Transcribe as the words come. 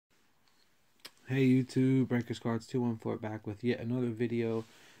Hey YouTube, Breakers Cards 214 back with yet another video,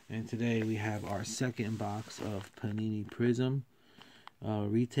 and today we have our second box of Panini Prizm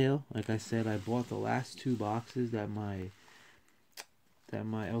retail. Like I said, I bought the last two boxes that my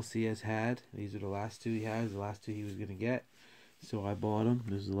LCS had. These are the last two he has, the last two he was gonna get. So I bought them.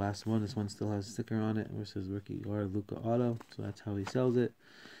 This is the last one. This one still has a sticker on it, which says rookie or LUKA auto. So that's how he sells it.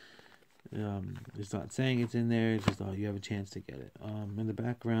 It's not saying it's in there, it's just you have a chance to get it. In the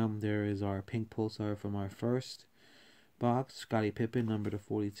background there is our pink pulsar from our first box, Scottie Pippen number to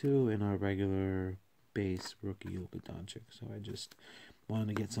 42, and our regular base rookie Luka Doncic. So I just wanted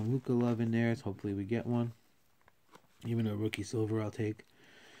to get some Luka love in there, so hopefully we get one. Even a rookie silver I'll take.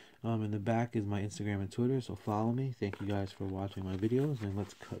 In the back is my Instagram and Twitter, so follow me. Thank you guys for watching my videos, and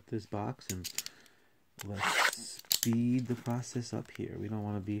let's cut this box and let's speed the process up here. We don't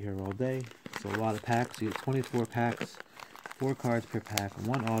want to be here all day. It's a lot of packs. You get 24 packs, 4 cards per pack,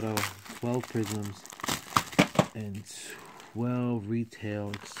 1 auto, 12 prisms, and 12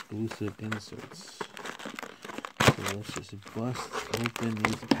 retail exclusive inserts. So let's just bust open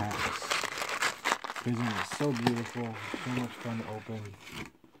these packs. Prism is so beautiful, so much fun to open.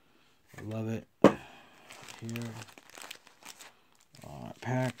 I love it. Here are our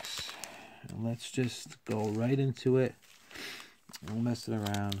packs. And let's just go right into it. Don't mess it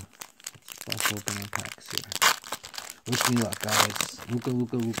around. Let's bust open our packs here. Wish me luck, guys.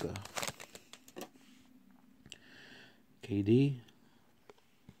 Luka. KD.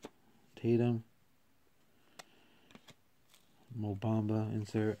 Tatum. Mo Bamba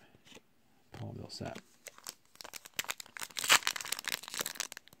insert. Paul Millsap.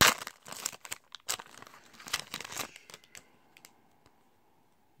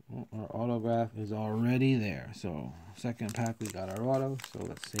 Our autograph is already there. So second pack we got our auto, so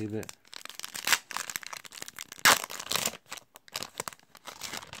let's save it.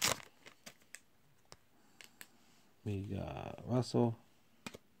 We got Russell,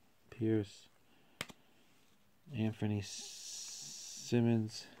 Pierce, Anthony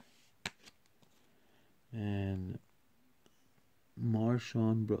Simmons, and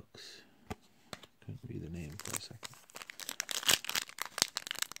Marshawn Brooks. Couldn't read the name for a second.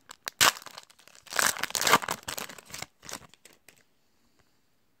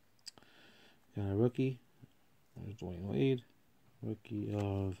 Got a rookie. There's Dwayne Wade. Rookie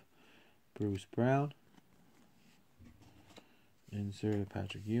of Bruce Brown. Insert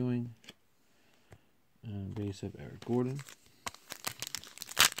Patrick Ewing. And base of Eric Gordon.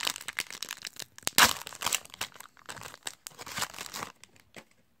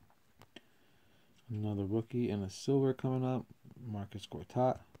 Another rookie and a silver coming up. Marcus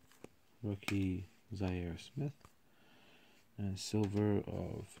Gortat. Rookie Zaire Smith. And silver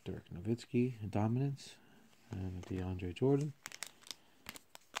of Dirk Nowitzki, Dominance, and DeAndre Jordan.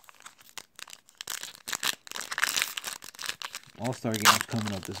 All-Star games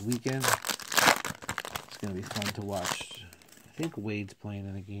coming up this weekend. It's going to be fun to watch. I think Wade's playing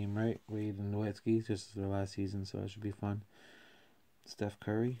in a game, right? Wade and Nowitzki, just their last season, so it should be fun. Steph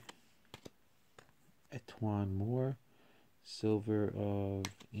Curry. Etwan Moore. Silver of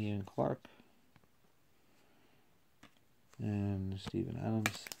Ian Clark. And Steven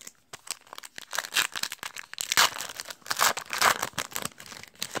Adams.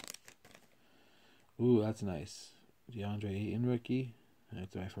 Ooh, that's nice. DeAndre Ayton rookie.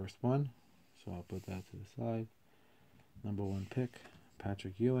 That's my first one, so I'll put that to the side. Number 1 pick,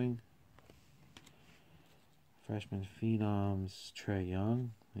 Patrick Ewing. Freshman Phenoms, Trae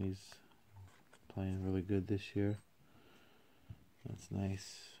Young. He's playing really good this year. That's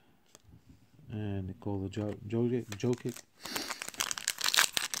nice. And Nikola Jokic.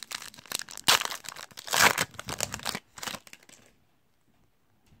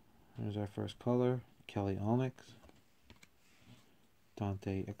 There's our first color. Kelly Olynyk.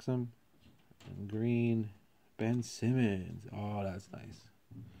 Dante Exum. And green. Ben Simmons. Oh, that's nice.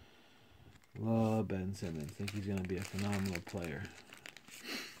 Love Ben Simmons. Think he's going to be a phenomenal player.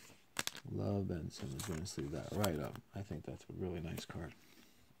 Love Ben Simmons. Going to sleeve that right up. I think that's a really nice card.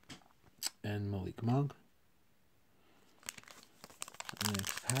 And Malik Monk.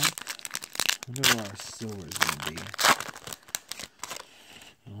 Next pack. I wonder where our silver is going to be.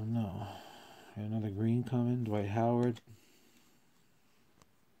 I don't know. Got another green coming. Dwight Howard.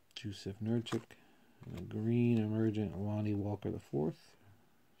 Jusuf Nurkic. And a green emergent Lonnie Walker IV.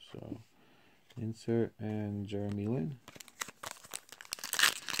 So insert and Jeremy Lin.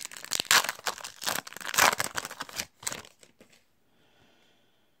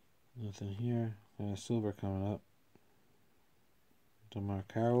 Nothing here. Got a silver coming up. DeMar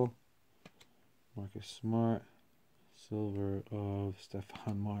Carroll. Marcus Smart. Silver of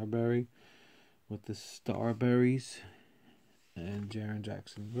Stephon Marbury. with the Starberries and Jaren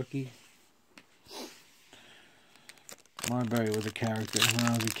Jackson rookie. Marbury was a character when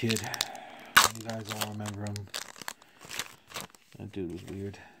I was a kid. You guys all remember him. That dude was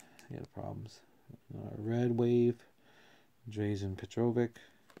weird. He had problems. Red Wave, Drazen Petrovic,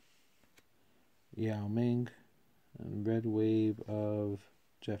 Yao Ming, and Red Wave of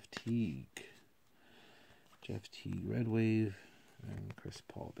Jeff Teague. Jeff Teague, Red Wave, and Chris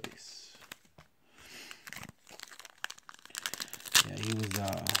Paul base. Yeah, he was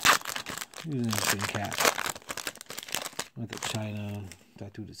an interesting cat. Went to China,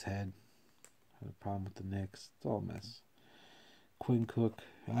 tattooed his head. Had a problem with the Knicks. It's all a mess. Quinn Cook.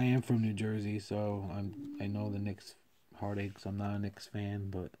 I am from New Jersey, so I know the Knicks heartaches. I'm not a Knicks fan,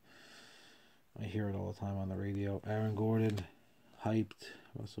 but I hear it all the time on the radio. Aaron Gordon, hyped.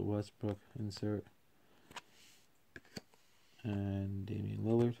 Russell Westbrook, insert. And Damian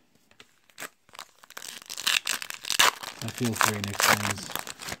Lillard. I feel for you Knicks fans.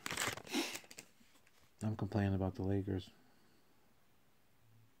 I'm complaining about the Lakers.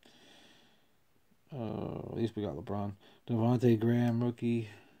 At least we got LeBron. Devontae Graham, rookie.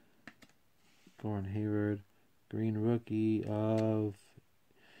 Gordon Hayward. Green rookie of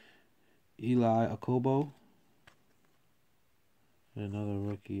Eli Okobo. And another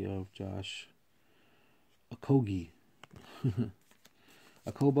rookie of Josh Okogie.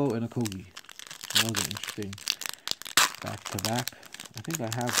 Okobo and Okogie. That was an interesting back to back. I think I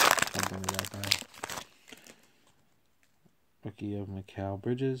have something with that guy. Rookie of Mikal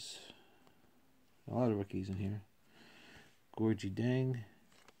Bridges. A lot of rookies in here. Gorgie Dang.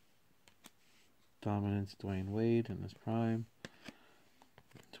 Dominance Dwayne Wade in his prime.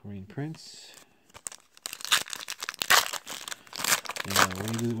 Taurean Prince.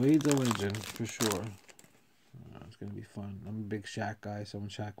 Yeah, Wade's a legend for sure. It's going to be fun. I'm a big Shaq guy, so when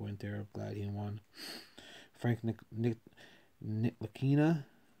Shaq went there, I'm glad he won. Frank Ntilikina.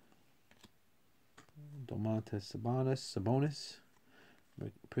 Domantas Sabonis.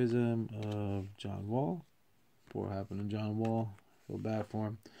 Prizm of John Wall. Poor happened to John Wall. Feel bad for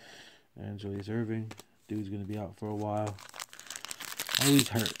him. And Julius Irving. Dude's going to be out for a while. Always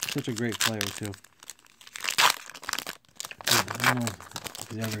hurt. Such a great player, too. I don't know if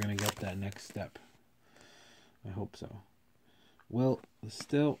he's ever going to get that next step. I hope so. Well,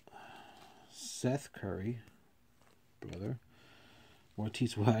 still, Seth Curry, brother.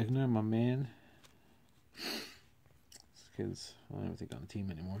 Ortiz Wagner, my man. This kid's, I don't even think on the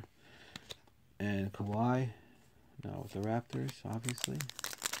team anymore. And Kawhi, now with the Raptors, obviously.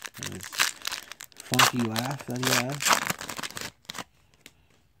 And his funky laugh that he has.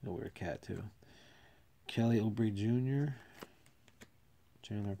 A weird cat, too. Kelly Oubre Jr.,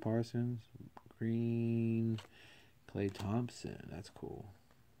 Chandler Parsons, Green, Klay Thompson. That's cool.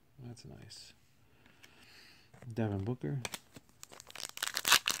 That's nice. Devin Booker.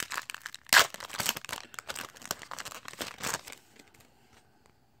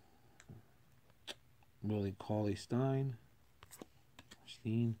 Willie Cauley-Stein.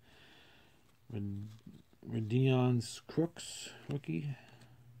 Redion's Crooks, rookie.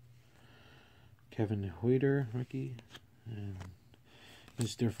 Kevin Huerter, rookie. And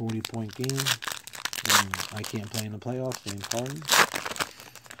Mr. 40-point game. And I can't play in the playoffs, James Harden.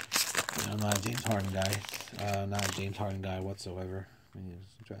 And I'm not a James Harden guy. Not a James Harden guy whatsoever.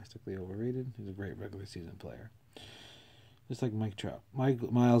 He's drastically overrated. He's a great regular season player. Just like Mike Trout.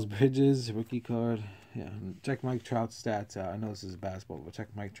 Miles Bridges, rookie card. Yeah, check Mike Trout's stats out. I know this is basketball, but check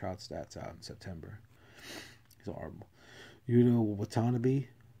Mike Trout's stats out in September. He's horrible. Yuto Watanabe,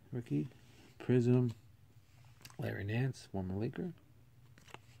 rookie. Prizm. Larry Nance, former Laker.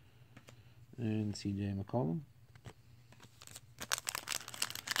 And CJ McCollum.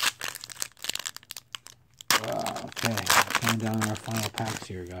 Okay, coming down our final packs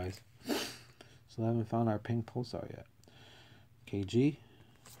here, guys. So I haven't found our pink pulsar yet. KG,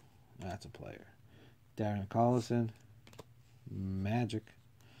 that's a player. Darren Collison, Magic,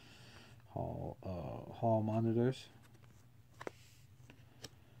 Hall Monitors,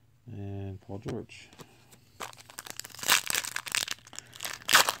 and Paul George.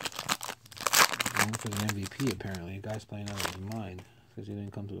 Going for the MVP apparently. The guy's playing out of his mind because he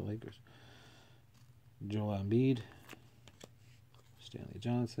didn't come to the Lakers. Joel Embiid, Stanley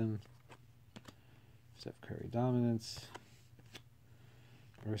Johnson, Steph Curry dominance,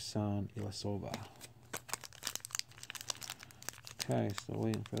 Ersan Ilyasova. Okay, still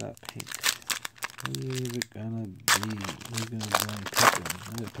waiting for that pink. Who is it gonna be? Who's gonna join Pippen? I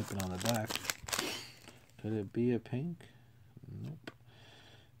got Pippen on the back. Could it be a pink? Nope.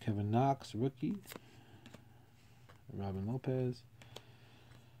 Kevin Knox, rookie. Robin Lopez.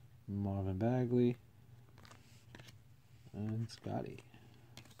 Marvin Bagley, and Scotty.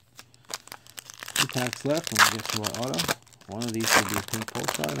 2 packs left, and we'll get to our auto. One of these should be pink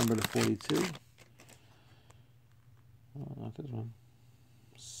pulsar, number to 42. Oh, not this one.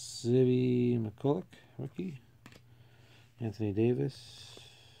 Sivy McCulloch, rookie. Anthony Davis,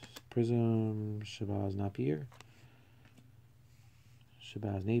 Prizm, Shabazz Napier,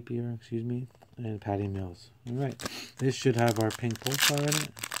 excuse me, and Patty Mills. All right, this should have our pink pulsar in it.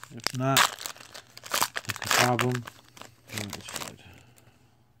 If not, that's a problem. And it should.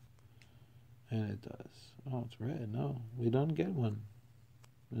 And it does. Oh, it's red. No, we don't get one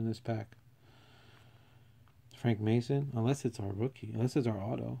in this pack. Frank Mason, unless it's our rookie, unless it's our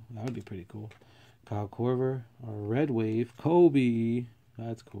auto. That would be pretty cool. Kyle Korver, our red wave. Kobe.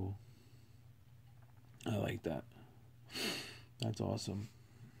 That's cool. I like that. That's awesome.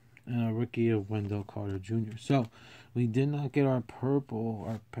 And a rookie of Wendell Carter Jr. So, we did not get our purple,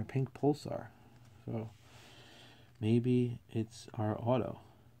 our pink pulsar. So, maybe it's our auto.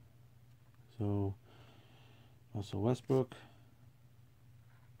 So, Russell Westbrook,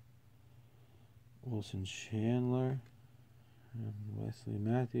 Wilson Chandler, and Wesley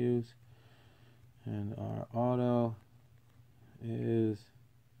Matthews. And our auto is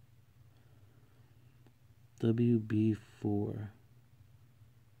WB4.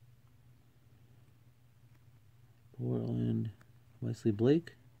 Portland, Wesley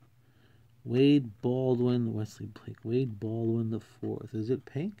Blake. Wade Baldwin, Wesley Blake. Wade Baldwin the 4th. Is it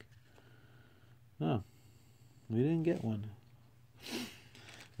pink? Oh, we didn't get one.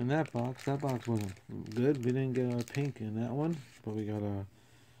 In that box wasn't good. We didn't get our pink in that one, but we got a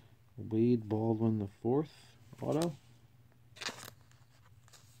Wade Baldwin the 4th auto.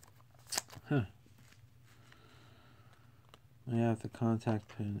 Huh. I have to contact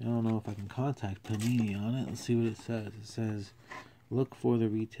Pan. I don't know if I can contact Panini on it. Let's see what it says. It says, look for the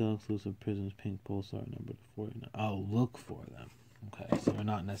retail exclusive Prizm's pink pulsar number 49. I'll look for them. Okay, so they're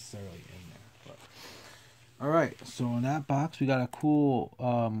not necessarily in there. But. All right, so in that box we got a cool,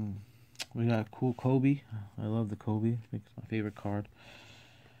 Kobe. I love the Kobe. I think it's my favorite card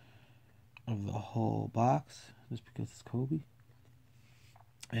of the whole box, just because it's Kobe.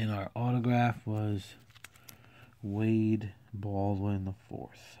 And our autograph was Wade Baldwin the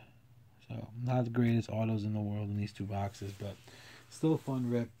 4th. So not the greatest autos in the world in these 2 boxes, but still a fun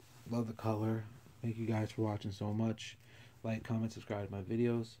rip. Love the color. Thank you guys for watching so much. Like, comment, subscribe to my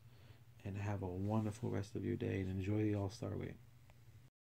videos, and have a wonderful rest of your day, and enjoy the All-Star Week.